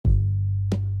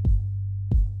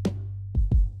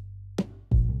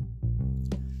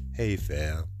Hey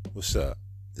fam, what's up?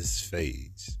 This is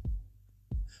Fades.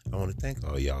 I want to thank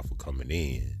all y'all for coming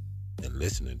in and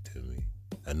listening to me.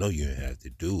 I know you didn't have to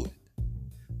do it,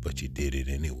 but you did it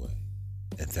anyway.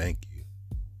 And thank you.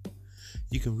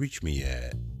 You can reach me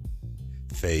at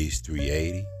Phase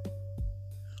 380,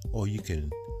 or you can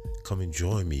come and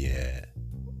join me at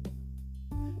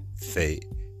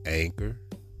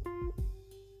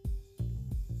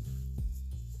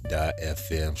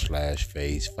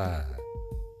Anchor.fm/Phase5.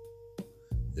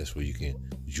 That's where you can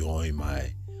join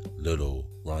my little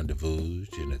rendezvous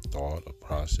in a thought or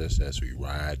process as we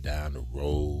ride down the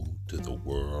road to the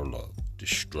world of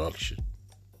destruction.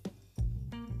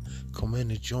 Come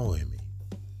in and join me.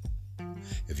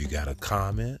 If you got a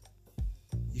comment,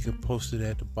 you can post it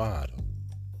at the bottom.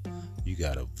 You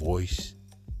got a voice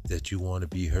that you want to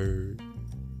be heard,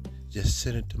 just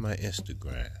send it to my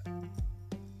Instagram,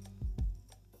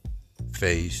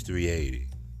 Phase 380.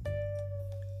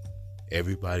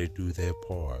 Everybody do their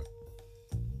part,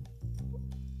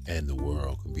 and the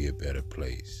world can be a better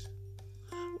place.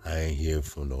 I ain't here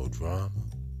for no drama.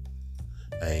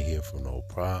 I ain't here for no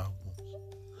problems.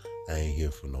 I ain't here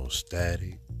for no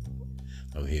static.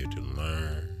 I'm here to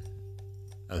learn.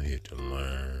 I'm here to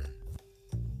learn.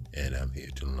 And I'm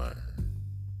here to learn.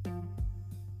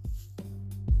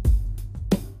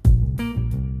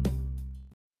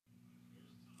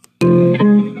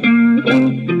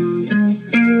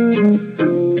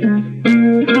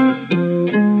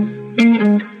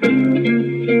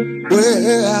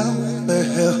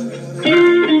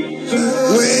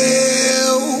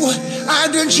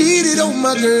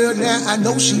 Girl, now I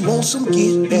know she wants some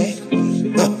get back.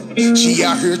 She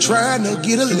out here trying to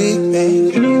get a lick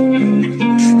back.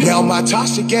 Now my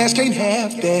toxic ass can't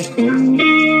have that.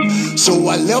 So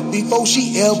I left before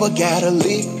she ever got a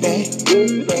lick back.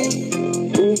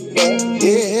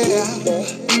 Yeah,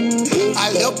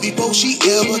 I left before she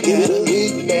ever got a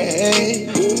lick back.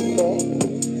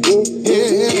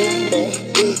 Yeah,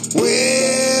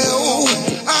 well,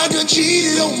 I done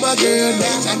cheated on my girl,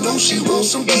 now I know she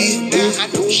wants some get back.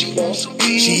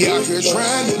 She out here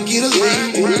trying to get a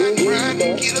lick.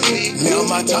 Now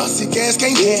my toxic ass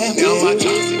can't have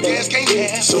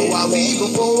it. So I leave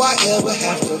before I ever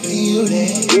have to feel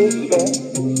that.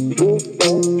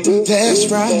 That's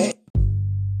right.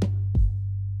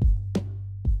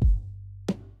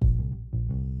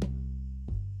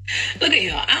 Look at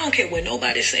y'all. I don't care what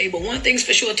nobody say, but one thing's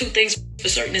for sure, two things for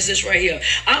certain is this right here.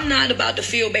 I'm not about to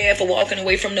feel bad for walking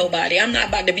away from nobody. I'm not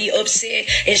about to be upset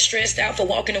and stressed out for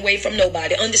walking away from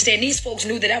nobody. Understand, these folks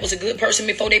knew that I was a good person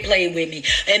before they played with me.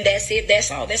 And that's it.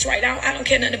 That's all. That's right. I don't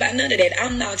care nothing about none of that.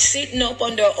 I'm not sitting up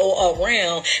under or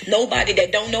around nobody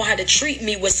that don't know how to treat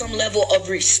me with some level of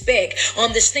respect.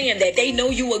 Understand that they know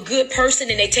you a good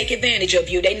person and they take advantage of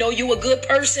you. They know you a good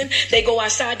person. They go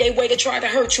outside their way to try to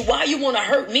hurt you. Why you want to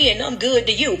hurt me and I'm good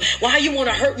to you? Why you want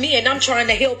to hurt me and I'm trying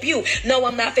to help you? No,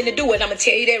 I'm not finna do it. I'm gonna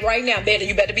tell you that right now.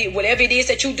 You better be, whatever it is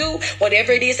that you do,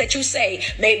 whatever it is that you say,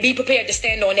 be prepared to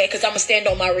stand on that, because I'm gonna stand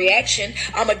on my reaction.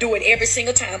 I'm gonna do it every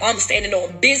single time. I'm standing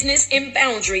on business and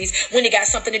boundaries when it got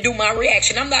something to do with my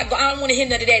reaction. I don't want to hear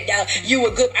none of that. You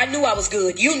were good. I knew I was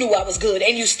good. You knew I was good,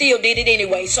 and you still did it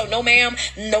anyway. So no, ma'am,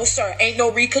 no, sir, ain't no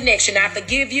reconnection. I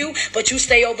forgive you, but you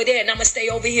stay over there, and I'm gonna stay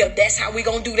over here. That's how we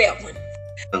gonna do that one.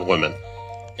 And women.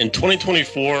 In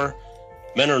 2024,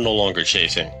 men are no longer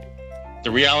chasing. The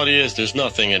reality is there's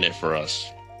nothing in it for us.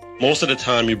 Most of the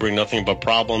time you bring nothing but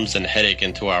problems and headache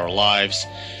into our lives.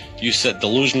 You set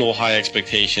delusional high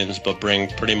expectations but bring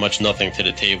pretty much nothing to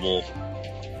the table.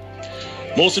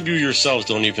 Most of you yourselves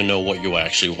don't even know what you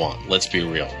actually want. Let's be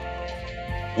real.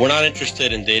 We're not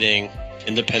interested in dating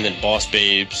independent boss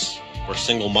babes or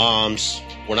single moms.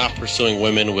 We're not pursuing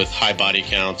women with high body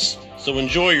counts. So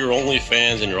enjoy your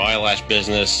OnlyFans and your eyelash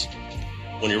business.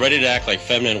 When you're ready to act like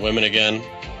feminine women again,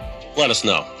 let us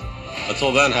know.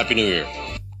 Until then, Happy New Year.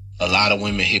 A lot of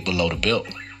women hit below the belt.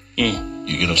 You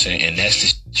get what I'm saying? And that's the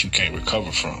shit you can't recover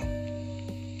from.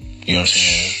 You know what I'm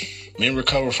saying? Men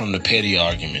recover from the petty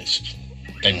arguments.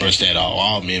 They brush that off.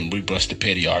 All men, we brush the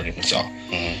petty arguments off.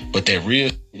 But that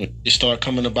real, when it start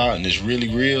coming about and it's really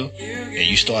real, and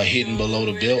you start hitting below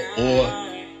the belt, or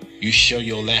you show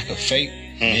your lack of faith,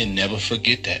 men never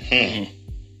forget that.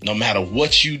 No matter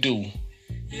what you do,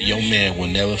 your man will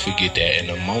never forget that. And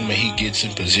the moment he gets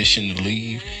in position to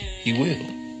leave, he will.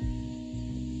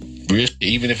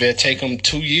 Even if that take him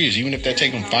 2 years, even if that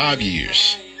take him 5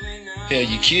 years. Hell,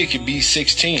 your kid could be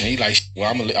 16. And he like, well,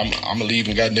 I'm gonna leave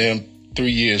in goddamn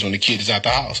 3 years when the kid is out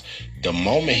the house. The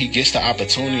moment he gets the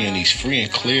opportunity and he's free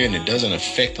and clear and it doesn't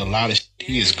affect a lot of shit,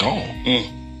 he is gone.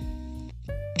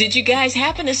 Did you guys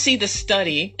happen to see the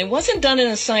study? It wasn't done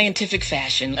in a scientific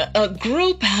fashion. A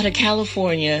group out of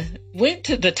California went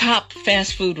to the top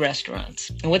fast food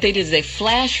restaurants. And what they did is they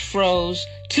flash froze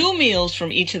 2 meals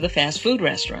from each of the fast food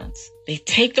restaurants. They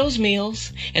take those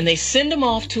meals and they send them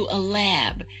off to a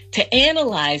lab to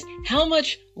analyze how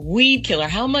much weed killer,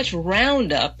 how much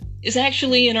Roundup is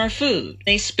actually in our food.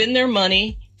 They spend their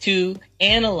money to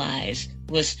analyze.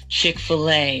 Was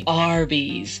Chick-fil-A,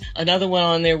 Arby's. Another one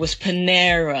on there was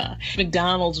Panera.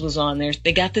 McDonald's was on there.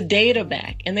 They got the data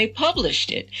back and they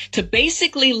published it to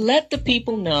basically let the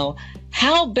people know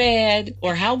how bad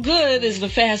or how good is the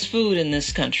fast food in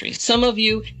this country. Some of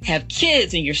you have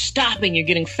kids and you're stopping, you're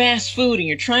getting fast food and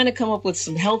you're trying to come up with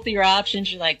some healthier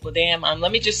options. You're like, well, damn,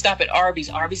 let me just stop at Arby's.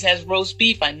 Arby's has roast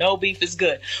beef. I know beef is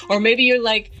good. Or maybe you're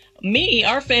like, me,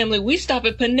 our family, we stop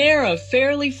at Panera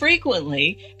fairly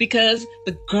frequently because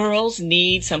the girls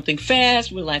need something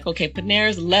fast. We're like, okay,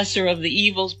 Panera's lesser of the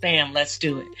evils. Bam, let's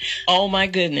do it. Oh my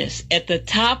goodness. At the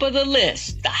top of the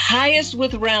list, the highest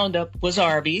with Roundup was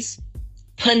Arby's.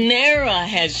 Panera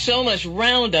had so much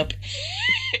Roundup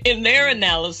in their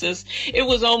analysis, it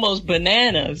was almost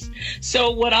bananas. So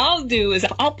what I'll do is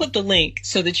I'll put the link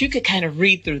so that you could kind of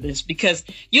read through this because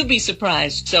you'll be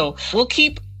surprised. So we'll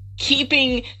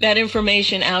keeping that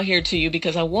information out here to you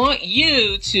because I want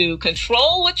you to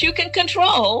control what you can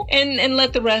control and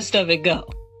let the rest of it go.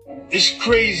 It's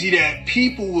crazy that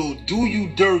people will do you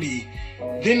dirty,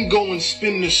 then go and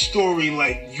spin the story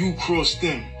like you crossed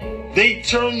them. They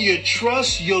turn your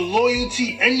trust, your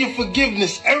loyalty, and your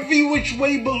forgiveness every which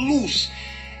way but loose,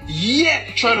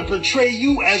 yet try to portray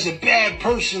you as a bad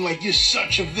person like you're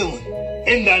such a villain.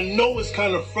 And I know it's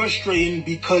kind of frustrating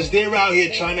because they're out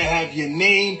here trying to have your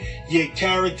name, your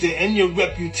character, and your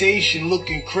reputation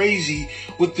looking crazy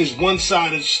with this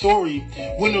one-sided story,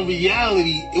 when in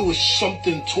reality, it was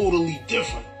something totally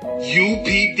different. You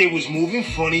peeped they was moving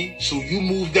funny, so you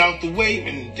moved out the way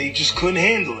and they just couldn't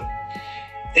handle it.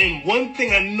 And one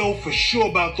thing I know for sure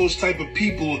about those type of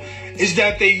people is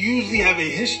that they usually have a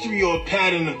history or a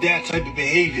pattern of that type of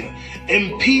behavior.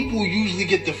 And people usually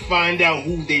get to find out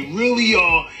who they really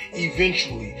are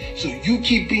eventually. So you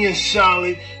keep being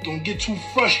solid, don't get too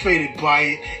frustrated by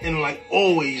it, and like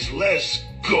always, let's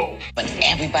go. But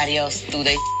everybody else do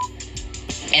they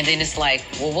and then it's like,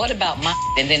 well, what about my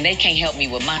and then they can't help me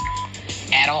with my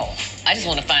at all. I just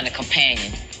want to find a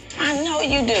companion. I know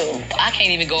you do. I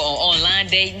can't even go on online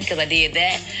dating because I did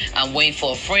that. I'm waiting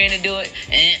for a friend to do it.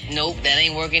 Nope, that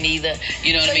ain't working either.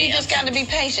 You know what I mean? You just got to be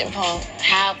patient, Punk.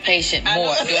 How patient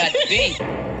more do I have to be?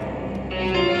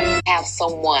 Have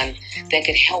someone that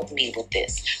could help me with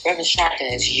this. Reverend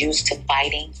Sharpton is used to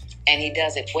fighting, and he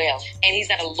does it well. And he's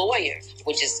not a lawyer,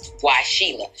 which is why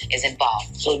Sheila is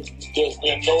involved. So there's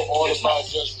been no order by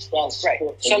justice. Right.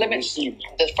 So let me.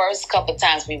 The first couple of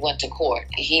times we went to court,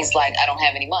 he's like, "I don't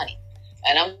have any money,"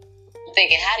 and I'm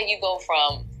thinking, how do you go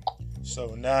from?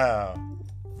 So now,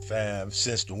 fam,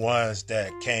 since the ones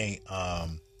that can't,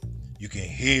 you can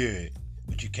hear it,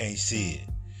 but you can't see it.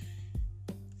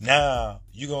 Now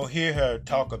you gonna hear her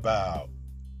talk about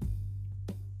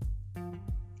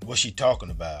what she talking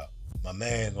about. My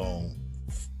man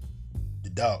the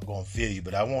doc gonna feel you,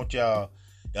 but I want y'all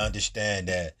to understand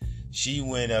that she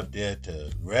went up there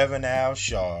to Reverend Al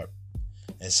Sharp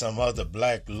and some other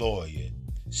black lawyer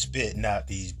spitting out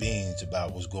these beans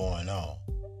about what's going on.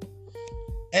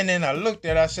 And then I looked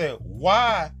at it, I said,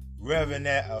 why Reverend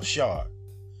Al Sharp?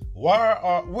 What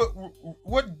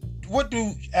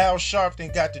do Al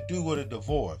Sharpton got to do with a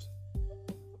divorce?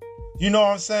 You know what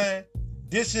I'm saying?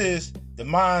 This is the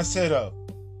mindset of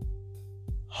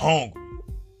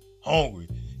hungry.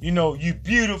 You know, you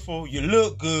beautiful, you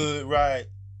look good, right?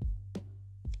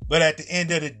 But at the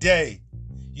end of the day,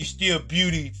 you still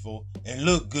beautiful and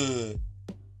look good,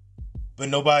 but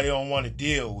nobody don't want to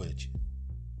deal with you.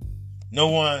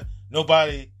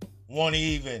 Nobody want to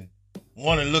even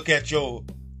want to look at your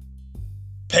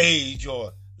page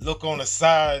or look on the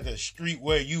side of the street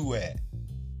where you at.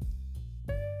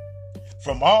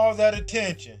 From all that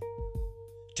attention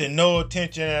to no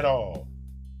attention at all.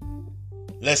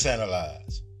 Let's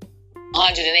analyze.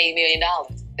 $180 million.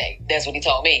 That's what he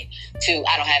told me. To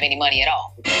I don't have any money at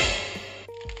all.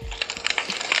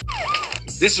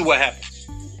 This is what happens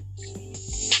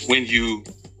when you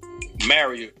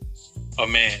marry a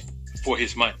man for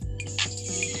his money.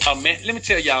 A man, let me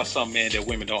tell y'all something, man, that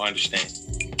women don't understand.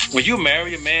 When you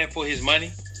marry a man for his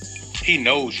money, he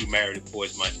knows you married him for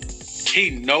his money.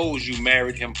 He knows you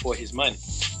married him for his money.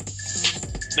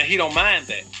 Now, he don't mind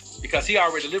that because he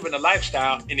already living a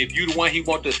lifestyle, and if you the one he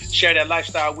want to share that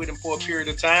lifestyle with him for a period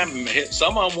of time,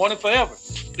 some of them want it forever,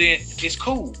 then it's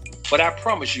cool. But I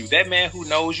promise you, that man who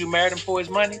knows you married him for his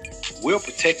money will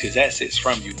protect his assets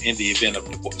from you in the event of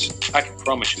divorce. I can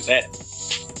promise you that.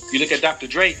 You look at Dr.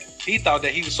 Dre, he thought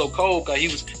that he was so cold because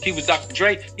he was Dr.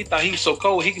 Dre. He thought he was so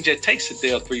cold he can just take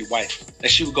Sadell 3 wife.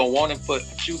 And she was gonna want him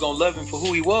she was gonna love him for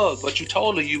who he was. But you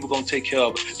told her you were gonna take care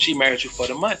of her. She married you for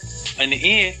the money. In the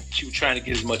end, she was trying to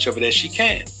get as much of it as she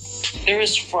can. There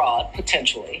is fraud,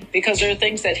 potentially, because there are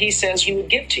things that he says he would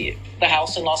give to you. The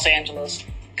house in Los Angeles,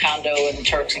 condo in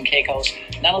Turks and Caicos,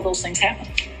 none of those things happen.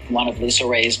 One of Lisa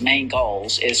Ray's main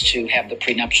goals is to have the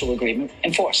prenuptial agreement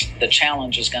enforced. The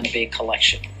challenge is going to be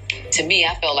collection. To me,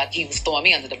 I felt like he was throwing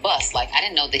me under the bus. Like, I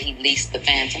didn't know that he leased the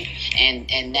Phantom,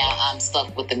 and now I'm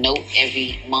stuck with the note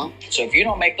every month. So if you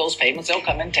don't make those payments, they'll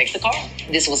come and take the car.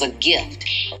 This was a gift.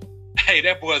 Hey,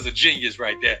 that boy's a genius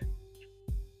right there.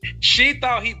 She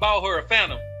thought he bought her a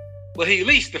Phantom, but he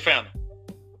leased the Phantom.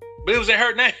 But it was in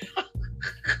her name.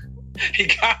 He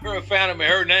got her a Phantom in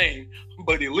her name,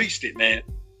 but he leased it, man.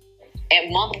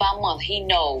 And month by month, he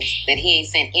knows that he ain't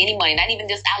sent any money, not even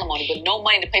just alimony, but no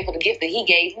money to pay for the gift that he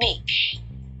gave me.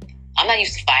 I'm not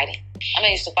used to fighting. I'm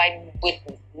not used to fighting with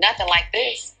nothing like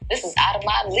this. This is out of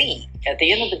my league. At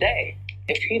the end of the day,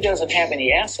 if he doesn't have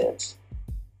any assets,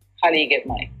 how do you get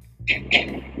money?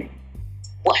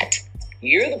 What?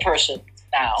 You're the person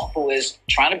now who is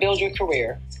trying to build your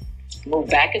career, move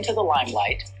back into the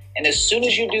limelight, and as soon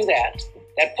as you do that,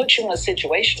 that puts you in a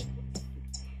situation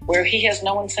where he has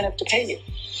no incentive to pay you.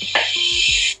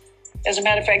 As a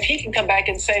matter of fact, he can come back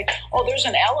and say, oh, there's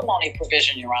an alimony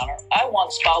provision, Your Honor. I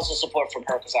want spousal support from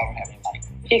her because I don't have any money.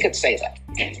 He could say that.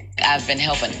 I've been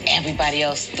helping everybody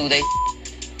else through their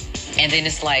and then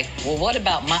it's like, well, what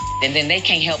about my and then they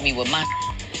can't help me with my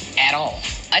at all.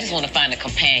 I just want to find a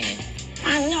companion.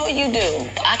 I know you do.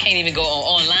 I can't even go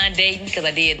on online dating because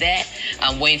I did that.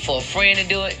 I'm waiting for a friend to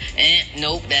do it.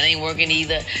 Nope, that ain't working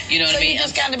either. You know what I mean? So you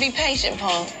just got to be patient,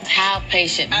 Paul. How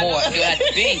patient more do I have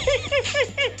to be?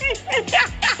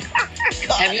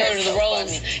 Have you heard of the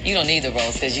rose? You don't need the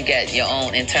rose because you got your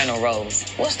own internal rose.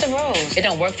 What's the rose? It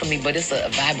don't work for me, but it's a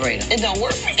vibrator. It don't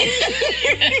work for me.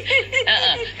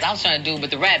 I was trying to do it with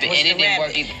the rabbit, and it didn't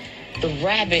work either. The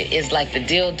rabbit is like the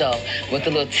dildo with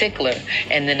the little tickler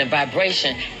and then the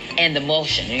vibration and the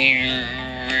motion.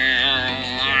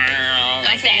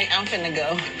 Like that. I'm finna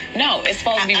go. No, it's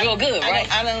supposed to be real good, right?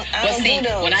 I don't do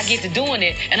those. When I get to doing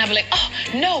it, and I be like, oh,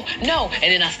 no, and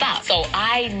then I stop. So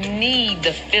I need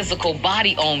the physical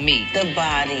body on me. The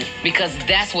body. Because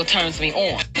that's what turns me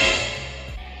on.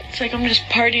 It's like I'm just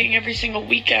partying every single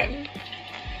weekend.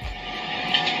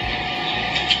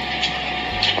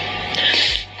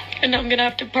 And I'm gonna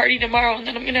have to party tomorrow, and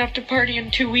then I'm gonna have to party in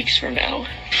 2 weeks from now.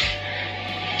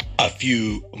 A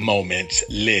few moments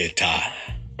later.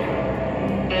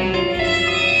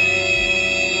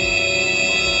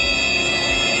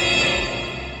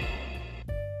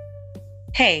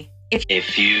 Hey. A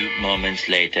few moments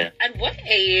later. At what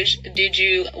age did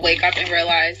you wake up and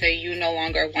realize that you no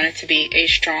longer wanted to be a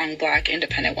strong, Black,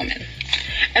 independent woman?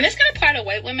 And this can apply to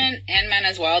white women and men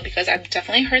as well, because I've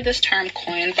definitely heard this term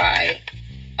coined by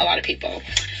a lot of people.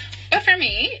 But for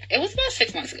me, it was about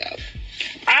 6 months ago.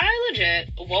 I legit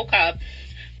woke up,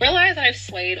 realized I've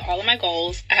slayed all of my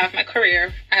goals. I have my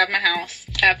career, I have my house,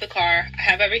 I have the car, I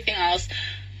have everything else,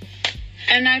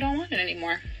 and I don't want it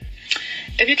anymore.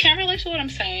 If you can't relate to what I'm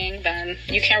saying, then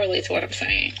you can't relate to what I'm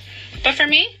saying. But for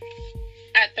me,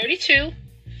 at 32,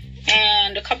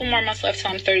 and a couple more months left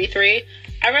till I'm 33,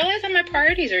 I realized that my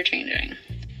priorities are changing.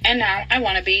 And now I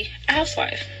want to be a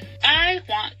housewife. I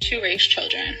want to raise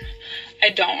children. I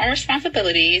don't want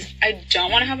responsibilities. I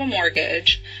don't want to have a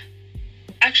mortgage.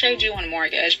 Actually, I do want a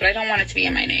mortgage, but I don't want it to be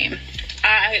in my name.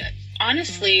 I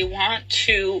honestly want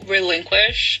to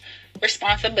relinquish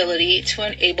responsibility to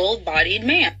an able-bodied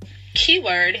man.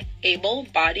 Keyword,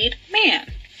 able-bodied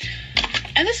man.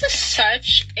 And this is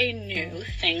such a new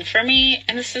thing for me,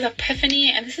 and this is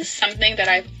epiphany, and this is something that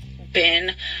I've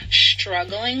been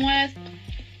struggling with,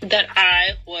 that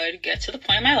I would get to the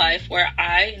point in my life where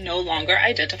I no longer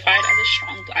identified as a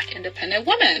strong Black independent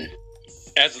woman.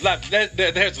 There's a lot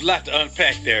to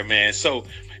unpack there, man. So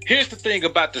here's the thing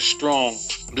about the strong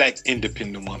Black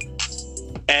independent woman.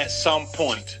 At some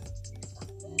point,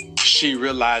 she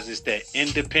realizes that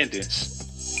independence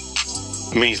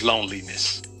means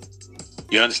loneliness.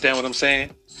 You understand what I'm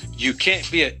saying? You can't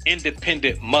be an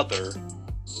independent mother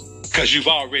because you've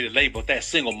already labeled that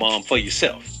single mom for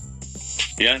yourself.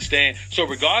 You understand? So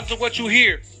regardless of what you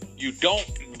hear, you don't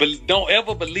don't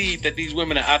ever believe that these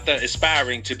women are out there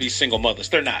aspiring to be single mothers.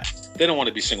 They're not. They don't want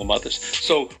to be single mothers.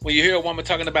 So when you hear a woman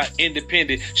talking about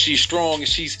independent, she's strong and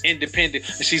she's independent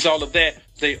and she's all of that,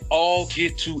 they all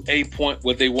get to a point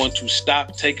where they want to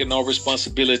stop taking on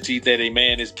responsibility that a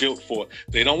man is built for.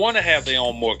 They don't want to have their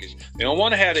own mortgage. They don't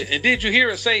want to have it. And did you hear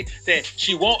her say that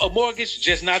she want a mortgage,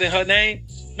 just not in her name?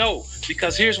 No,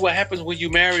 because here's what happens when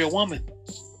you marry a woman.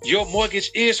 Your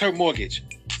mortgage is her mortgage.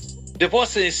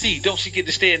 Divorce her and see, don't she get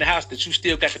to stay in the house that you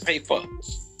still got to pay for?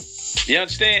 You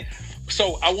understand?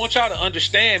 So I want y'all to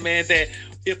understand, man, that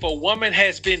if a woman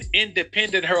has been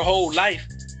independent her whole life,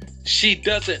 she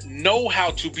doesn't know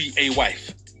how to be a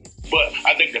wife. But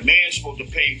I think the man's supposed to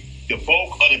pay the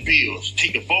bulk of the bills,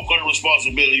 take the bulk of the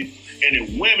responsibility, and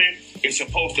the women is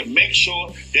supposed to make sure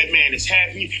that man is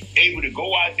happy, able to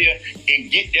go out there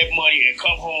and get that money and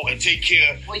come home and take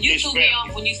care of his family. Well, you threw me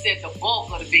off when you said the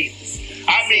bulk of the bills.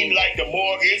 I mean, like the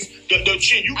mortgage, the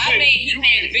shit you pay. I mean, you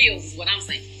paying the bills is what I'm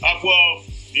saying. Well,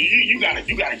 you gotta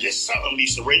get something,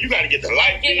 Lisa Ray. You gotta get the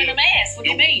light bill. Giving them ass. What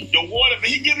do you mean? The water,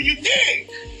 he giving you thing.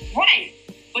 Right.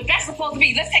 But that's supposed to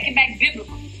be, let's take it back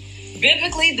biblically.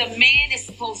 Biblically, the man is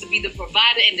supposed to be the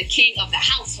provider and the king of the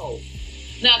household.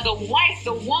 Now, the wife,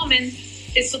 the woman,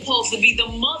 is supposed to be the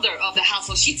mother of the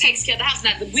household. She takes care of the house.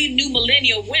 Now, we new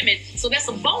millennial women, so that's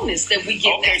a bonus that we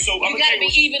get. Okay, that. so you got to be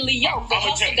evenly yoked. The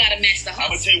hustle got to match the hustle. I'm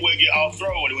going to tell you where it get off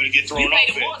thrown, when it get thrown off. You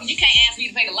pay the mortgage. You can't ask me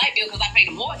to pay the light bill because I pay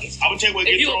the mortgage. I'm going to tell you where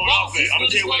it get thrown off. I'm going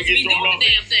to tell you where it get thrown off.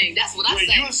 Damn thing. That's what I say.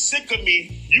 When you're sick of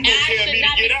me, you going to tell me to get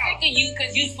out. I should not be sick of you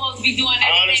because you're supposed to be doing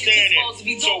everything that you're supposed to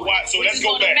be doing. So let's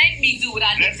go back. Make me do what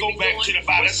I need to be doing. Let's go back to the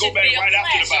Bible. Let's go back right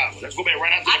after the Bible. Let's go back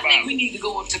right after the Bible. I think we need to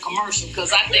go up to commercial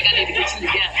because I think I need to get you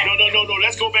together. No.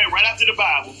 Let's go back right after the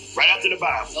Bible. Right after the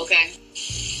Bible. Okay.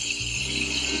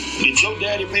 Did your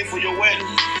daddy pay for your wedding?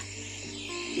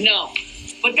 No.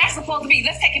 But that's supposed to be,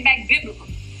 let's take it back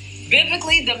biblically.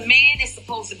 Biblically, the man is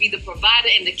supposed to be the provider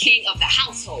and the king of the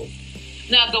household.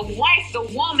 Now, the wife, the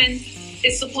woman,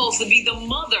 is supposed to be the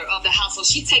mother of the household.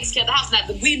 She takes care of the house. Now,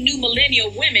 we new millennial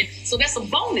women, so that's a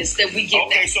bonus that we get.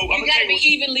 Okay, so you got to be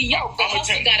evenly yoked. The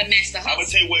hustle got to match the hustle. I'm going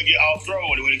to tell you where it get off thrown,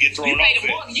 when it get thrown off. You pay the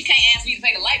mortgage. You can't ask me to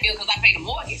pay the light bill because I pay the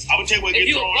mortgage. I'm going to tell you where it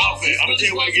get thrown off. I'm going to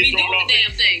tell you where it get thrown off.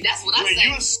 Damn thing. That's what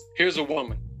I say. Here's a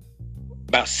woman,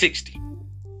 about 60,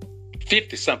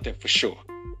 50-something for sure.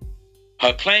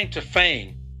 Her claim to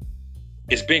fame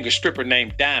is being a stripper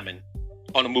named Diamond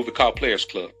on a movie called Players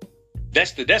Club.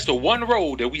 That's the one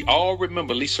role that we all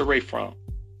remember Lisa Ray from.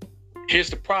 Here's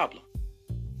the problem.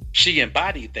 She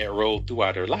embodied that role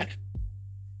throughout her life.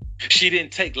 She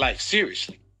didn't take life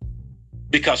seriously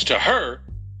because to her,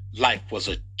 life was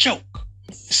a joke.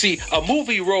 See, a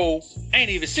movie role ain't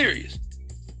even serious.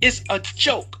 It's a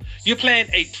joke. You're playing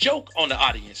a joke on the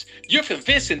audience. You're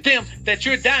convincing them that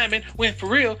you're Diamond when for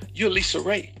real, you're Lisa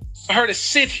Ray. For her to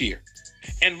sit here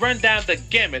and run down the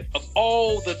gamut of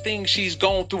all the things she's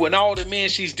gone through and all the men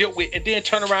she's dealt with and then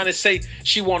turn around and say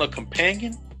she want a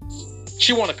companion?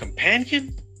 She want a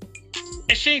companion?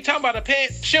 And she ain't talking about a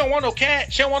pet. She don't want no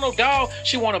cat. She don't want no dog.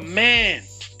 She want a man.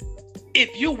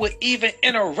 If you would even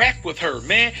interact with her,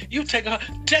 man, you take her,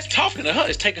 just talking to her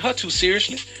is taking her too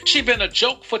seriously. She been a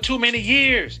joke for too many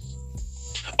years.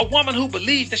 A woman who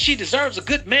believes that she deserves a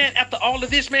good man after all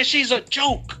of this, man, she's a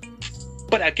joke.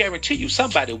 But I guarantee you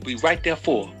somebody will be right there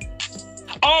for her.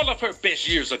 All of her best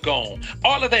years are gone.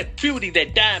 All of that beauty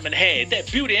that Diamond had, that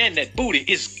beauty and that booty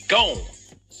is gone.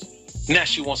 Now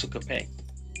she wants a companion.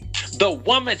 The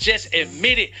woman just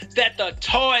admitted that the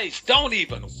toys don't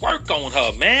even work on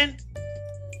her, man.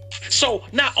 So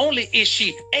not only is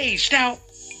she aged out,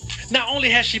 not only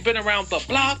has she been around the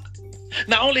block,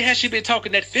 not only has she been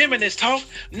talking that feminist talk,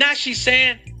 now she's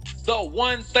saying the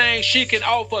one thing she can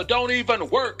offer don't even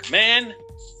work, man.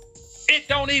 It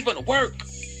don't even work.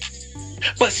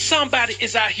 But somebody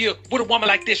is out here with a woman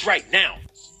like this right now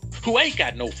who ain't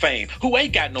got no fame, who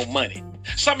ain't got no money.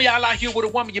 Some of y'all out here with a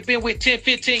woman you've been with 10,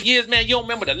 15 years, man. You don't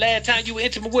remember the last time you were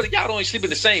intimate with her. Y'all don't even sleep in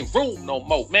the same room no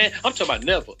more, man. I'm talking about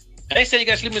never. They say you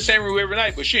got to sleep in the same room every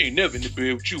night, but she ain't never in the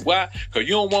bed with you. Why? Because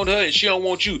you don't want her and she don't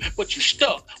want you. But you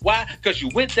stuck. Why? Because you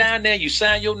went down there, you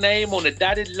signed your name on the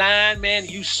dotted line, man.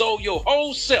 You sold your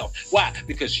whole self. Why?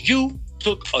 Because you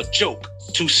took a joke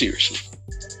too seriously.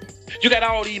 You got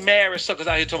all these married suckers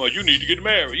out here talking about you need to get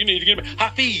married. You need to get married.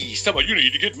 Hafiz talking about you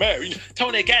need to get married.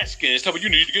 Tony Gaskins talking about you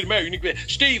need to get married. You need to get married.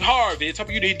 Steve Harvey talking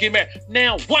about you need to get married.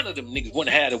 Now one of them niggas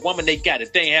wouldn't have had a woman they got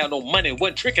if they ain't have no money and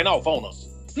wasn't tricking off on them.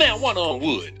 Now one of them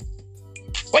would.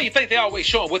 Why you think they always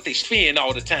showing what they spend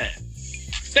all the time?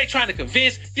 They trying to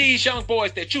convince these young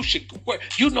boys that you should work.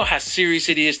 You know how serious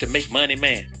it is to make money,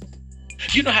 man.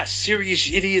 You know how serious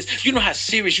it is? You know how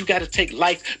serious you got to take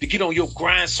life to get on your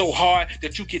grind so hard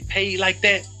that you get paid like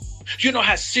that? You know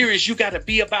how serious you got to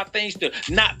be about things to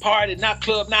not party, not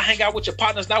club, not hang out with your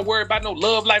partners, not worry about no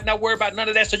love life, not worry about none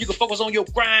of that so you can focus on your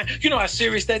grind. You know how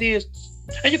serious that is?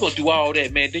 And you're going to do all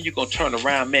that, man. Then you're going to turn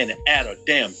around, man, and add a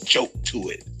damn joke to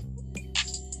it.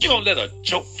 You're going to let a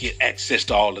joke get access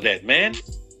to all of that, man.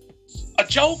 A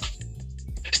joke?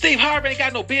 Steve Harvey ain't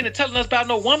got no business telling us about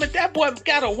no woman. That boy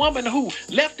got a woman who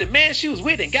left the man she was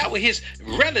with and got with his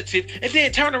relative and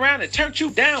then turned around and turned you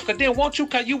down because then want you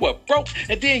because you were broke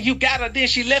and then you got her, then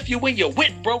she left you when you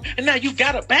went broke and now you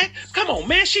got her back? Come on,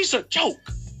 man, she's a joke.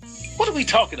 What are we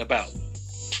talking about?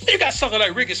 You got something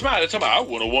like Ricky Smiley talking about, I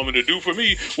want a woman to do for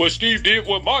me what Steve did,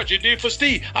 what Margie did for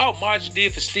Steve. All Margie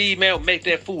did for Steve, man, will make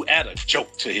that fool add a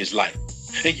joke to his life.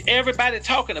 And everybody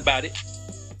talking about it.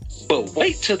 But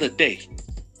wait till the day.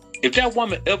 If that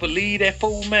woman ever leave that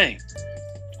fool, man,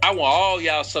 I want all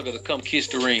y'all suckers to come kiss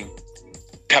the ring.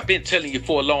 I've been telling you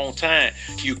for a long time,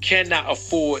 you cannot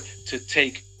afford to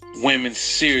take women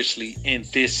seriously in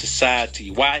this society.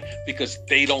 Why? Because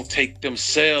they don't take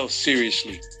themselves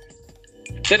seriously.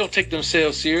 They don't take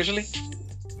themselves seriously.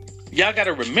 Y'all got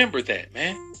to remember that,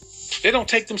 man. They don't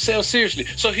take themselves seriously.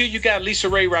 So here you got Lisa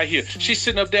Ray right here. She's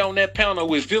sitting up there on that panel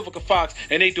with Vivica Fox,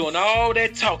 and they doing all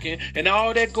that talking and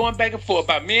all that going back and forth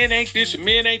about men ain't this and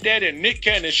men ain't that, and Nick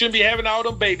Cannon shouldn't be having all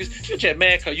them babies. You're just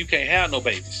mad because you can't have no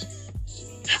babies.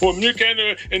 Well, Nick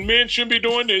Cannon and men shouldn't be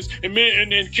doing this, and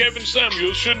men and Kevin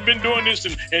Samuels shouldn't have been doing this,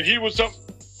 and he was up.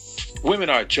 Women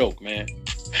are a joke, man.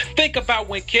 Think about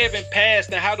when Kevin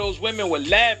passed and how those women were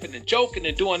laughing and joking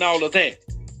and doing all of that.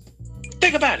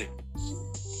 Think about it.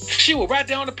 She was right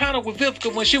there on the panel with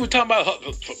Vivica when she was talking about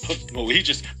he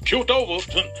just killed over,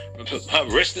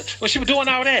 resting. When she was doing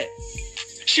all that,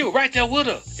 she was right there with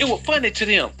her. It was funny to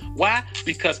them. Why?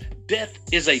 Because death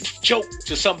is a joke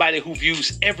to somebody who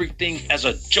views everything as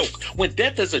a joke. When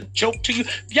death is a joke to you,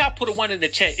 y'all put a one in the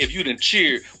chat if you didn't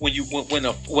cheer when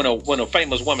a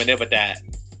famous woman ever died.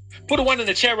 Put a one in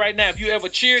the chat right now if you ever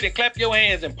cheered and clapped your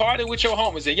hands and partied with your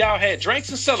homies and y'all had drinks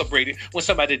and celebrated when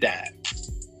somebody died.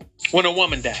 When a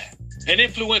woman died. An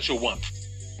influential woman.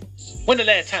 When the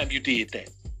last time you did that?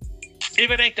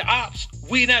 If it ain't the ops,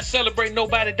 we not celebrating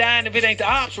nobody dying if it ain't the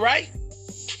ops, right?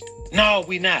 No,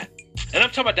 we not. And I'm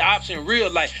talking about the ops in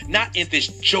real life, not in this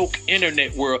joke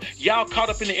internet world. Y'all caught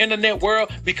up in the internet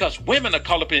world because women are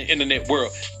caught up in the internet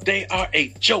world. They are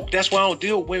a joke. That's why I don't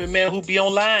deal with women, man, who be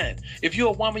online. If you're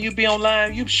a woman, you be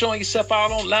online, you showing yourself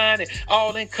all online and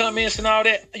all in comments and all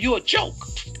that, you a joke.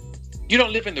 You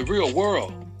don't live in the real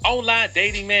world. Online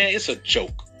dating, man, it's a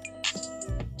joke.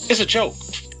 It's a joke.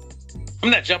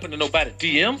 I'm not jumping to nobody's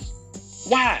DM.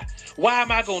 Why? Why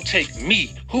am I going to take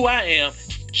me, who I am,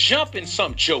 jump in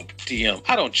some joke DM?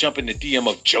 I don't jump in the DM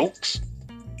of jokes.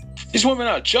 These women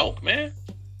are a joke, man.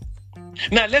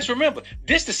 Now, let's remember,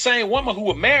 this the same woman who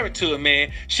was married to a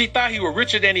man. She thought he was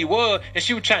richer than he was, and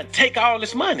she was trying to take all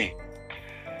his money.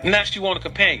 Now she want a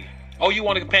companion. Oh, you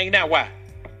want a companion now? Why?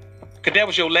 Because that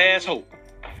was your last hope.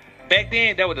 Back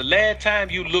then, that was the last time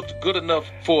you looked good enough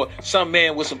for some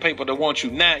man with some paper to want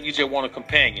you. Now, you just want a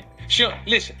companion. Sure,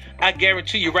 listen, I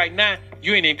guarantee you right now,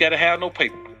 you ain't even got to have no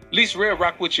paper. Lisa Ray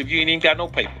rock with you if you ain't even got no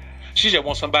paper. She just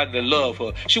wants somebody to love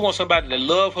her. She wants somebody to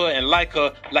love her and like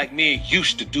her like men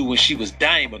used to do when she was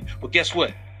Diamond. Well, guess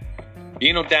what? You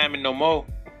ain't no Diamond no more.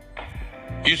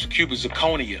 You used to Cuban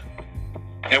zirconia.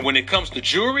 And when it comes to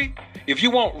jewelry, if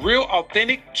you want real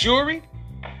authentic jewelry,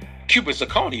 Cuban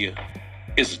zirconia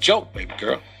is a joke, baby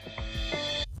girl.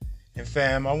 And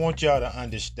fam, I want y'all to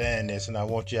understand this, and I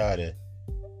want y'all to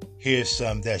hear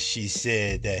something that she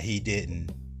said that he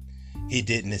didn't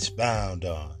expound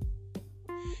on.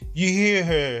 You hear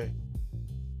her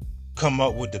come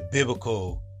up with the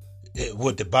biblical,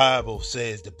 what the Bible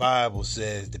says, the Bible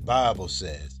says, the Bible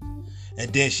says.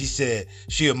 And then she said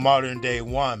she a modern day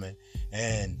woman,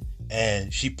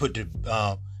 and she put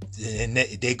the and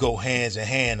they go hands in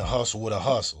hand, a hustle with a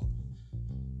hustle.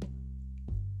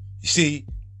 You see,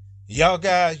 y'all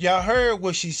guys, y'all heard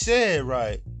what she said,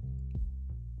 right?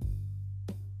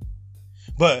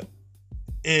 But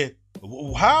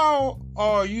how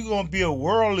are you going to be a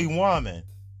worldly woman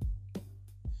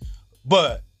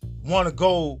but want to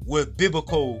go with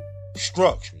biblical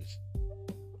structures?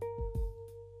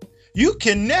 You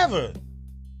can never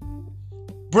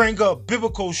bring up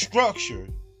biblical structure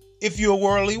if you're a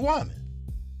worldly woman.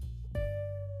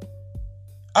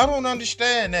 I don't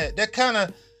understand that. That kind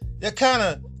of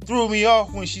threw me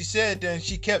off when she said that, and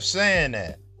she kept saying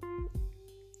that.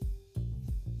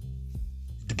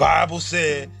 The Bible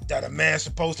said that a man's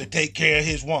supposed to take care of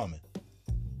his woman.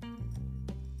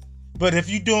 But if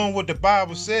you're doing what the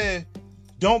Bible says,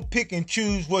 don't pick and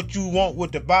choose what you want,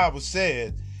 what the Bible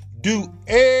says. Do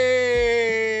everything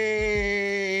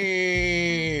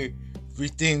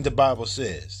the Bible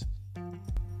says.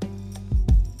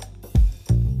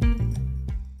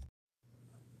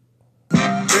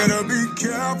 Better be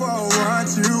careful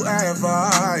what you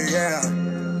ever, yeah.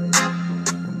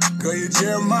 Cause you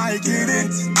just might get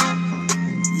it.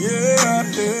 Yeah.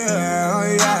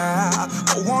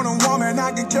 I want a woman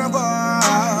I can care for.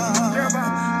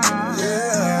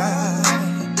 Yeah.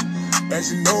 And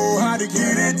she know how to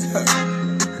get it.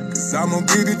 Cause I'm gonna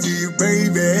give it to you,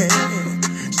 baby.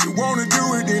 She wanna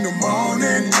do it in the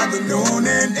morning, afternoon,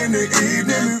 and in the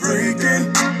evening,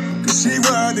 freaking. Cause she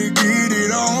wanna get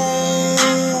it on.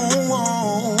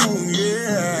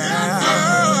 Yeah.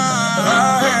 I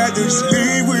had to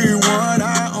sleep with one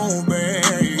eye open.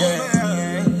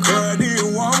 Yeah. Cause this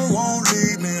one won't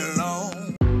leave me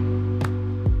alone.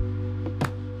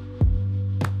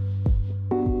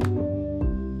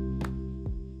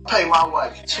 Pay my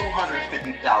wife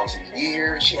 $250,000 a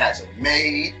year. She has a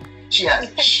maid. She has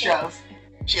a chef.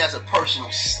 She has a personal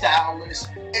stylist.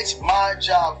 It's my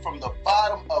job from the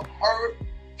bottom of her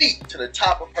feet to the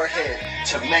top of her head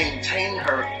to maintain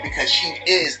her because she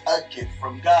is a gift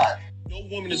from God. No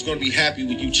woman is going to be happy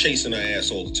with you chasing her ass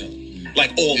all the time.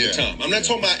 Like all the time. I'm not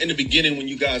talking about in the beginning when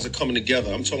you guys are coming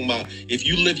together. I'm talking about if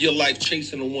you live your life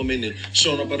chasing a woman and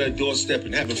showing up at her doorstep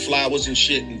and having flowers and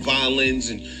shit and violins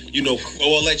and, you know,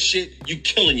 all that shit, you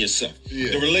killing yourself.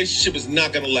 The relationship is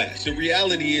not going to last. The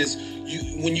reality is,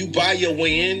 when you buy your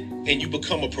way in and you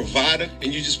become a provider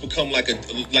and you just become like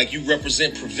you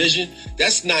represent provision,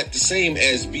 that's not the same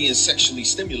as being sexually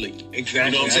stimulated.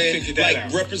 Exactly. You know what I'm saying?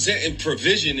 Like representing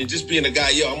provision and just being a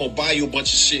guy, yo, I'm gonna buy you a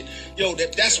bunch of shit. Yo,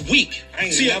 that's weak.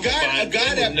 See, guys that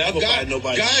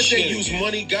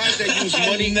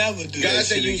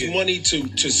use money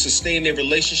to sustain their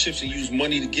relationships and use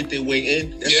money to get their way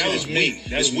in. That shit is weak.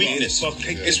 That's weakness.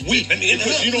 It's weak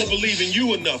because you don't believe in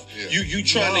you enough. You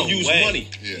trying to use money.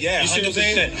 Yeah, you see what I'm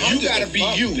saying? You gotta be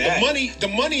you. The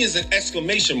money is an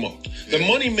exclamation mark. The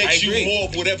money makes you more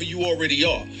of whatever you already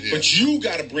are. But you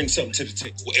gotta bring something to the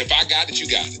table. If I got it, you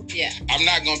got it. Yeah. I'm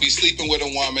not gonna be sleeping with a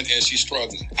woman and she's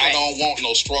struggling. Right. I don't want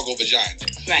no struggle vagina.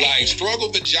 Right. Like struggle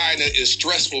vagina is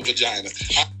stressful vagina.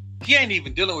 He ain't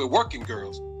even dealing with working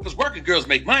girls because working girls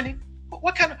make money.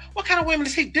 What kind of women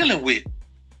is he dealing with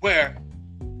where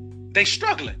they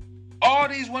struggling? All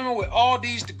these women with all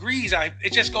these degrees,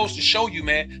 it just goes to show you,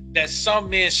 man, that some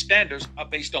men's standards are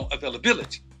based on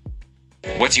availability.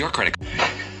 What's your credit?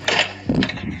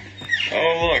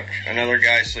 Oh, look, another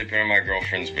guy sleeping in my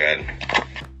girlfriend's bed.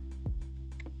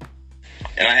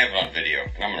 And I have it on video,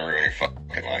 and I'm gonna ruin your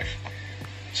fucking life.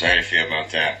 So how do you feel about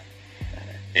that?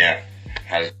 Yeah,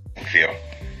 how does it feel?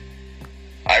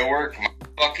 I work my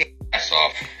fucking ass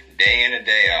off, day in and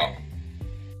day out,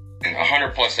 and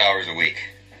 100+ hours a week.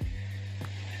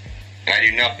 And I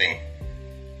do nothing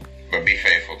but be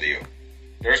faithful to you.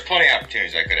 There was plenty of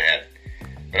opportunities I could have had,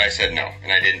 but I said no,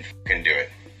 and I didn't fucking do it.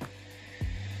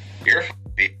 You're a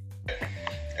fucking piece of shit.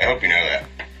 I hope you know that.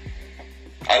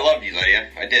 I love you, Lydia.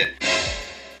 I did.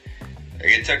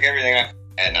 You took everything I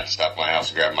had not to stop my house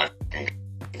and grab my fucking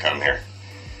come here.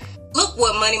 Look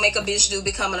what money make a bitch do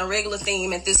becoming a regular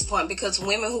theme at this point, because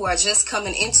women who are just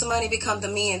coming into money become the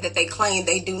men that they claim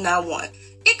they do not want.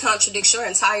 It contradicts your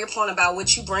entire point about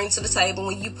what you bring to the table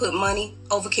when you put money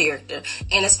over character.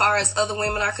 And as far as other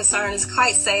women are concerned, it's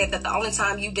quite sad that the only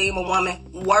time you deem a woman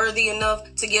worthy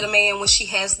enough to get a man when she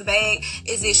has the bag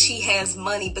is if she has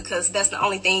money, because that's the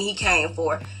only thing he came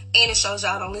for. And it shows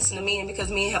y'all don't listen to men, because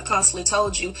men have constantly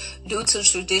told you, due to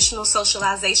traditional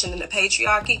socialization and the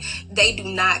patriarchy, they do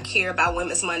not care about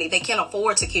women's money. They can't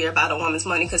afford to care about a woman's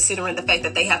money, considering the fact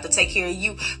that they have to take care of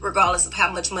you regardless of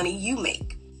how much money you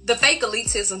make. The fake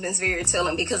elitism is very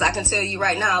telling, because I can tell you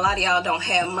right now, a lot of y'all don't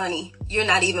have money. You're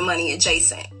not even money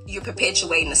adjacent. You're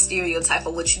perpetuating a stereotype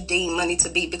of what you deem money to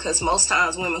be, because most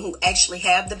times women who actually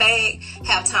have the bag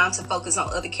have time to focus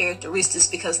on other characteristics,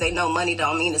 because they know money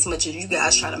don't mean as much as you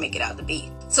guys try to make it out to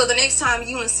be. So the next time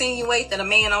you insinuate that a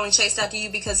man only chased after you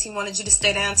because he wanted you to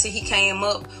stay down till he came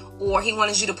up, or he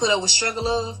wanted you to put up with struggle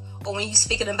of, or when you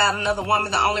speaking about another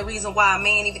woman, the only reason why a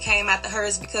man even came after her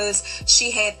is because she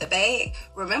had the bag,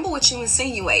 remember what you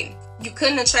insinuating. You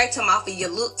couldn't attract him off of your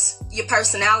looks, your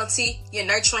personality, your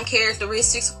nurturing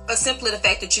characteristics, or simply the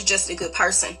fact that you're just a good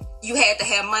person. You had to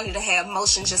have money to have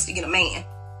motion just to get a man.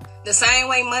 The same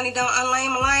way money don't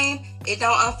unlame a lane, it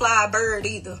don't unfly a bird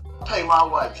either. I pay my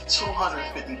wife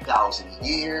 $250,000 a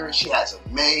year. She has a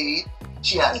maid.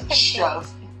 She has a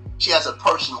chef. She has a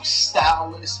personal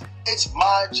stylist. It's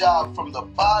my job from the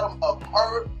bottom of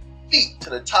her feet to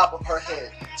the top of her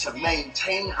head to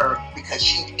maintain her because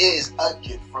she is a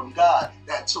gift from God.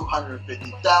 That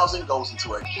 $250,000 goes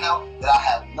into an account that I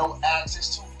have no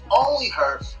access to. Only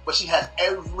her, but she has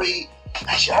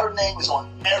her name is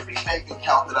on every bank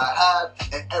account that I have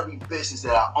and every business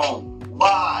that I own.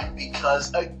 Why?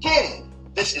 Because again,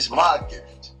 this is my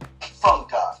gift from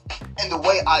God. And the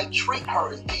way I treat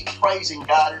her is me praising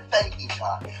God and thanking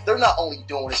God. They're not only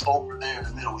doing this over there in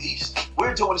the Middle East,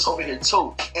 we're doing this over here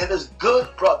too. And there's good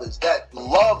brothers that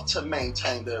love to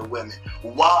maintain their women.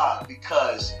 Why?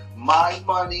 Because my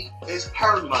money is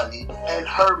her money and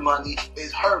her money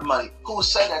is her money. Who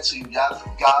said that to you, y'all?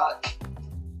 God.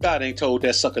 God ain't told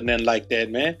that sucker nothing like that,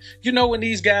 man. You know, when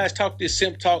these guys talk this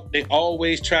simp talk, they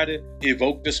always try to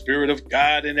evoke the spirit of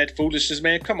God and that foolishness,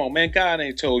 man. Come on, man. God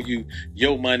ain't told you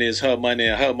your money is her money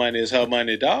and her money is her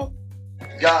money, dog.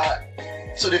 God.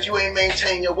 So if you ain't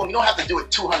maintain your woman, you don't have to do it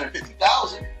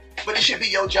 $250,000, but it should be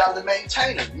your job to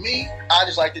maintain her. Me, I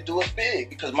just like to do it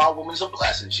big because my woman's a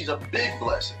blessing. She's a big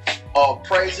blessing. All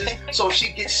praises. So if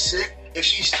she gets sick, if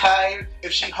she's tired,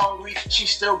 if she's hungry,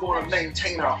 she's still going to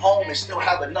maintain her home and still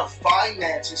have enough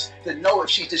finances to know if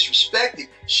she's disrespected,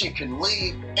 she can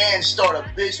leave and start a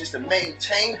business to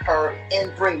maintain her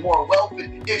and bring more wealth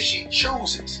in if she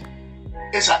chooses.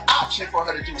 It's an option for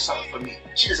her to do something for me.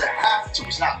 She doesn't have to.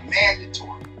 It's not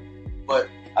mandatory. But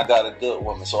I got a good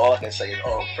woman, so all I can say is,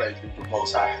 oh, praise be to the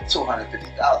Most High.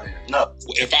 $250. No.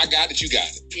 If I got it, you got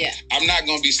it. Yeah. I'm not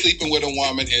going to be sleeping with a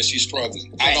woman and she's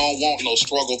struggling. Right. I don't want no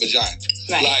struggle vagina.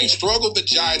 Right. Like, struggle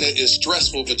vagina is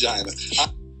stressful vagina.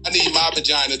 I need my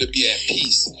vagina to be at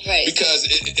peace. Right. Because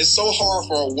it's so hard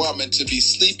for a woman to be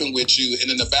sleeping with you, and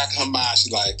in the back of her mind,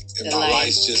 she's like, and my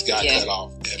lights just got cut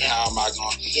off. And how am I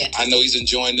going? Yeah. I know he's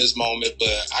enjoying this moment,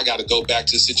 but I got to go back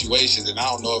to the situation, and I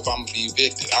don't know if I'm going to be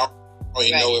evicted. I don't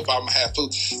even know if I'm going to have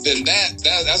food. Then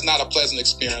that's not a pleasant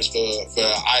experience for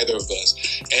either of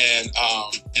us.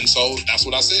 And so that's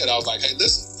what I said. I was like, hey,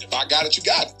 listen, if I got it, you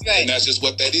got it. Right. And that's just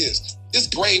what that is. It's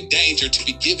grave danger to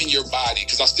be giving your body,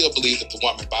 because I still believe that the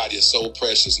woman body is so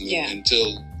precious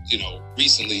until,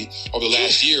 recently, over the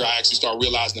last year, I actually started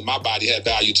realizing that my body had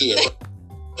value too.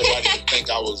 Everybody didn't think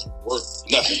I was worth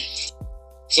nothing.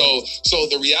 So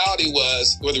the reality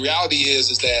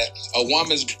is that a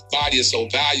woman's body is so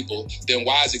valuable, then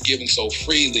why is it given so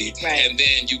freely? Right. And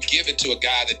then you give it to a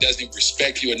guy that doesn't even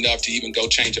respect you enough to even go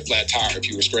change a flat tire if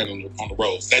you were stranded on the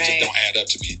road. That just don't add up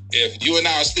to me. If you and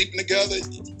I are sleeping together,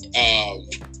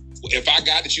 if I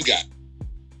got it, you got it.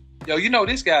 Yo,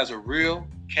 this guy's a real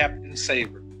Captain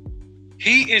Saver.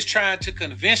 He is trying to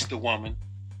convince the woman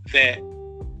that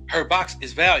her box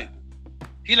is valuable.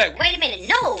 He like, wait a minute,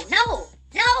 no.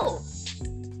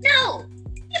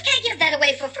 You can't give that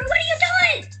away for free. What are you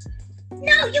doing?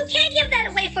 No, you can't give that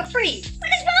away for free. What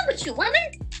is wrong with you,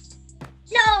 woman?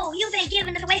 No, you've been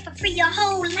giving it away for free your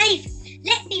whole life.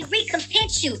 Let me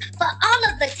recompense you for all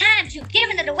of the times you've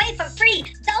given it away for free.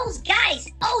 Those guys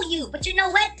owe you. But you know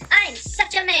what? I am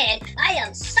such a man. I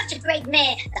am such a great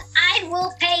man that I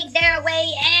will pay their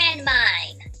way and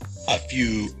mine. A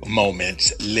few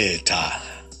moments later.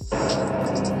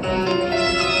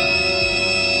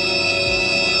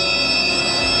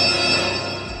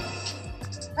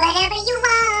 Whatever you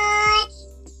want.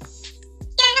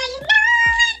 Girl, you know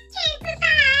I can't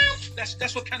provide.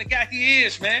 That's what kind of guy he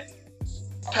is, man.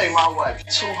 I pay my wife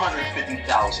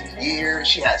 $250,000 a year.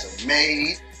 She has a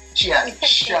maid. She has a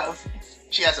chef.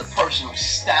 She has a personal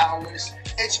stylist.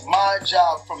 It's my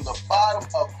job from the bottom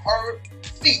of her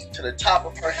feet to the top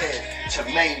of her head to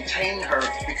maintain her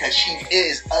because she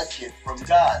is a gift from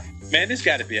God. Man, this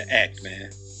got to be an act, man.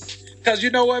 Because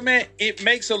you know what, man? It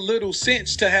makes a little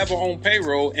sense to have her on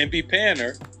payroll and be paying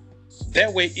her.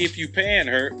 That way, if you paying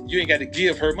her, you ain't got to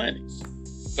give her money.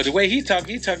 But the way he talk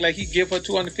like he give her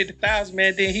 $250,000,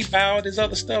 man. Then he buy all this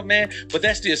other stuff, man. But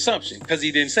that's the assumption, because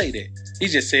he didn't say that. He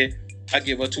just said, I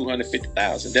give her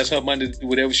 $250,000. That's her money to do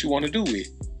whatever she want to do with.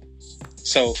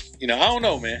 So, I don't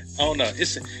know, man. I don't know.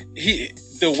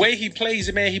 The way he plays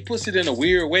it, man, he puts it in a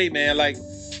weird way, man. Like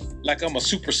I'm a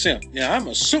super simp. Yeah, I'm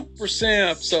a super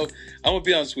simp. So I'm gonna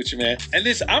be honest with you, man. And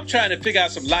listen, I'm trying to figure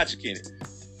out some logic in it,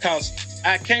 cause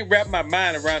I can't wrap my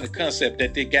mind around the concept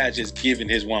that this guy just giving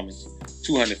his woman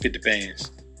 250 bands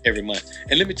every month.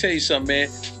 And let me tell you something, man.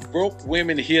 Broke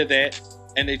women hear that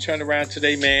and they turn around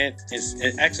today, man,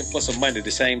 and ask him for some money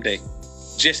the same day,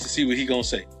 just to see what he gonna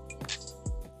say.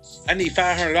 I need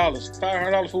 $500.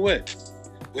 $500 for what?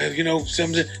 Well,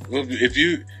 something. Well, if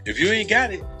you ain't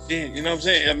got it, then you know what I'm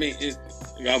saying. I mean,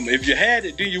 if you had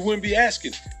it, then you wouldn't be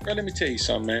asking. Bro, let me tell you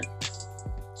something, man.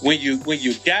 When you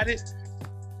got it,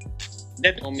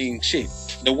 that don't mean shit.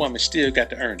 The woman still got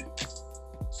to earn it.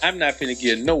 I'm not finna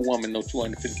give no woman no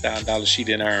 $250,000 she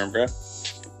didn't earn, bro.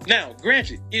 Now,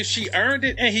 granted, if she earned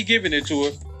it and he giving it to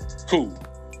her, cool.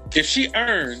 If she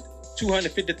earned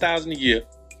 $250,000 a year,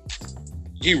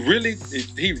 he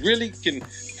really can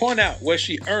point out where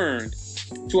she earned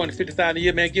 $250,000 a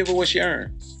year, man. Give her what she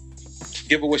earned.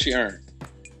 Give her what she earned.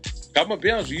 I'm gonna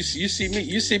be honest with you.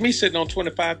 You see me sitting on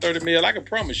 25, 30 mil. I can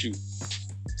promise you.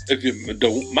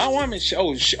 My woman, she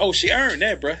earned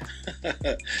that, bro.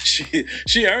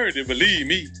 she earned it.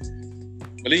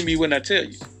 Believe me when I tell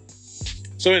you.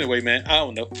 So anyway, man, I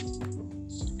don't know.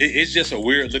 It's just a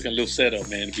weird looking little setup,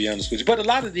 man, to be honest with you. But a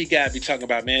lot of these guys be talking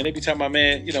about, man, they be talking about,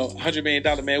 man, $100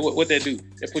 million, man, what they do?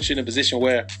 They put you in a position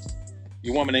where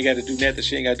your woman ain't got to do nothing.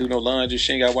 She ain't got to do no laundry.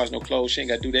 She ain't got to wash no clothes. She ain't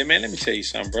got to do that. Man, let me tell you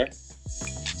something, bro.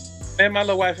 Man, my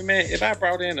little wife, man, if I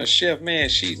brought in a chef, man,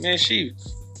 she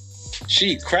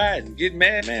cried and get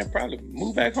mad, man, probably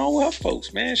move back home with her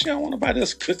folks, man. She don't want nobody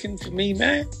else cooking for me,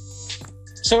 man.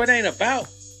 So it ain't about,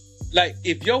 like,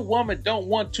 if your woman don't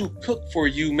want to cook for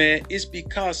you, man, it's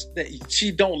because that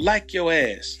she don't like your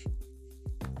ass.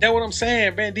 That's what I'm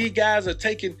saying, man. These guys are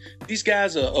taking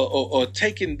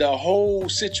the whole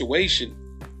situation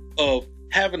of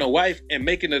having a wife and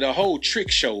making it a whole trick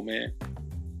show, man.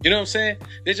 You know what I'm saying?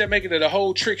 They're just making it a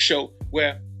whole trick show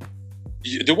where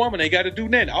the woman ain't got to do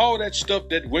nothing. All that stuff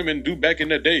that women do back in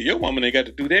the day, your woman ain't got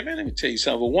to do that, man. Let me tell you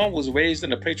something. If one was raised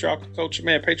in a patriarchal culture,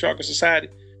 man, patriarchal society,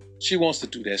 she wants to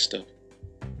do that stuff.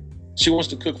 She wants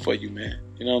to cook for you, man.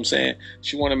 You know what I'm saying?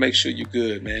 She want to make sure you're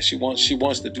good, man. She wants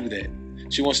to do that.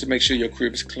 She wants to make sure your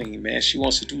crib is clean, man. She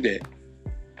wants to do that.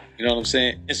 You know what I'm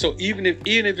saying? And so even if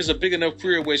it's a big enough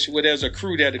crib where there's a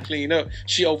crew there to clean up,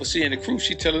 she overseeing the crew.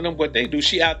 She telling them what they do.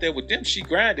 She out there with them. She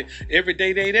grinding. Every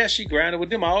day they there, she grinding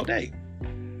with them all day.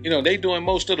 They doing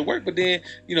most of the work, but then,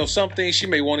 some things she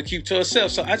may want to keep to herself.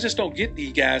 So I just don't get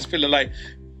these guys feeling like,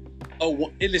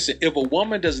 listen, if a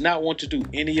woman does not want to do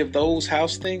any of those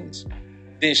house things,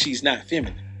 then she's not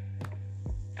feminine.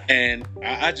 And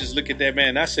I just look at that, man,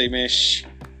 and I say, man,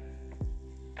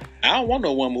 I don't want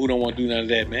no woman who don't want to do none of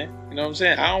that, man. You know what I'm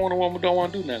saying? I don't want a woman who don't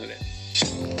want to do none of that.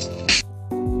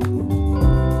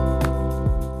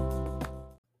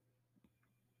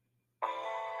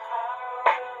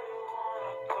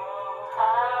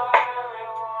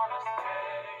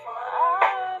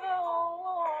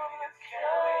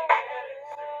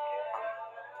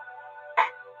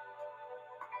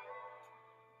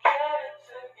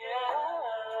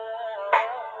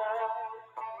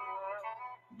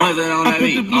 I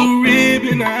put the blue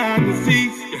ribbon on the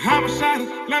seats. How I shot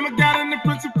it, like my God and the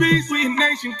Prince of Peace. We a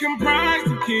nation comprised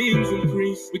of kings and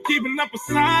priests. We're keeping up a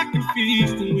sock and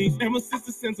feast and weeks. Ever since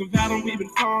the sense of Adam, we've been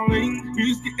falling. We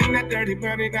used getting that dirty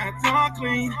money, now it's all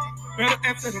clean. Better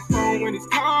answer the phone when he's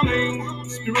calling.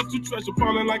 Spiritual treasure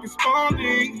falling like it's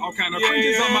falling. All kind of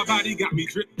fringes on my body got me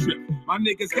drip. My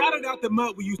niggas got it out the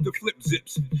mud, we used to flip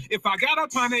zips. If I got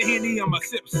up on a Henny, I'ma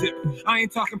sip. I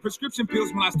ain't talking prescription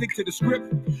pills when I stick to the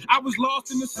script. I was lost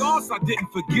in the sauce, I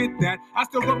didn't forget that. I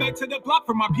still go back to the block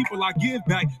for my people, I give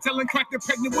back. Selling crack to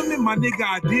pregnant women, my nigga,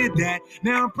 I did that.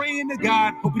 Now I'm praying to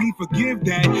God, hoping he forgive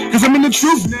that. Cause I'm in the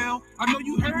truth now. I know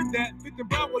you heard that. 5th and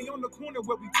Broadway on the corner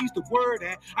where we teach the word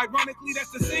at. Ironically,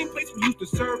 that's the same place we used to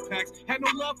serve packs. Had no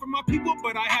love for my people,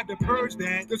 but I had to purge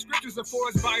that. The scriptures are for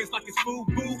us biased like it's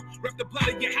FUBU. Rep the blood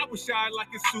of your house shy like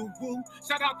it's Suwu.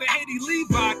 Shout out to Haiti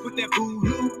Levi, put that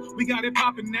voodoo. We got it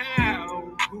popping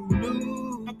now. Who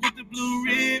knew? I put the blue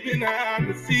ribbon on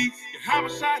the seats. How I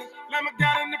shot it, like my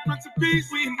God and the Prince of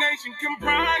Peace. We a nation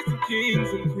comprised of kings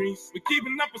and priests. We're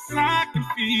keeping up a sock and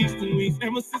feast and weeks.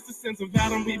 Ever since the sense of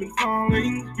Adam, we've been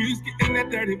falling. We used getting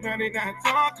that dirty money, now it's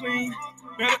all clean.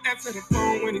 Better answer the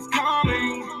phone when he's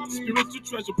calling. Spiritual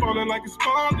treasure falling like it's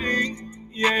falling.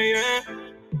 Yeah.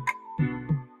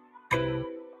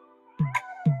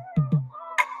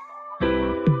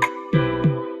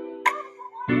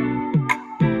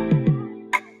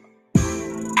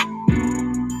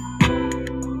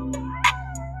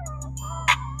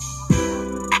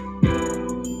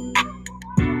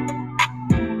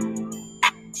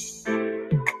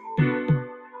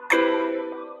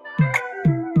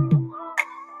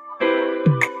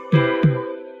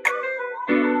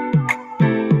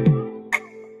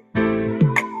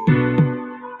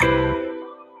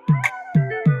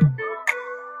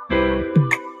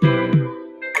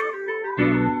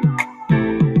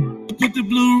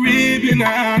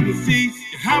 On the seats,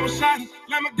 how I shot it,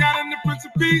 like my God and the Prince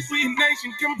of Peace. We a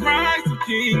nation comprised of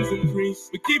kings and priests.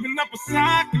 We're keeping up a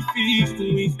sock and feast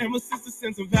and weeks. Ever since the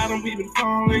sense of Adam, we've been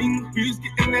falling. We used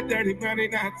getting that dirty money,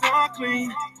 now it's all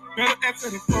clean. Better answer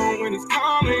the phone when he's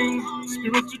calling.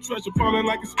 Spiritual treasure falling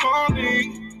like it's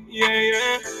falling.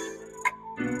 Yeah.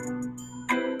 you.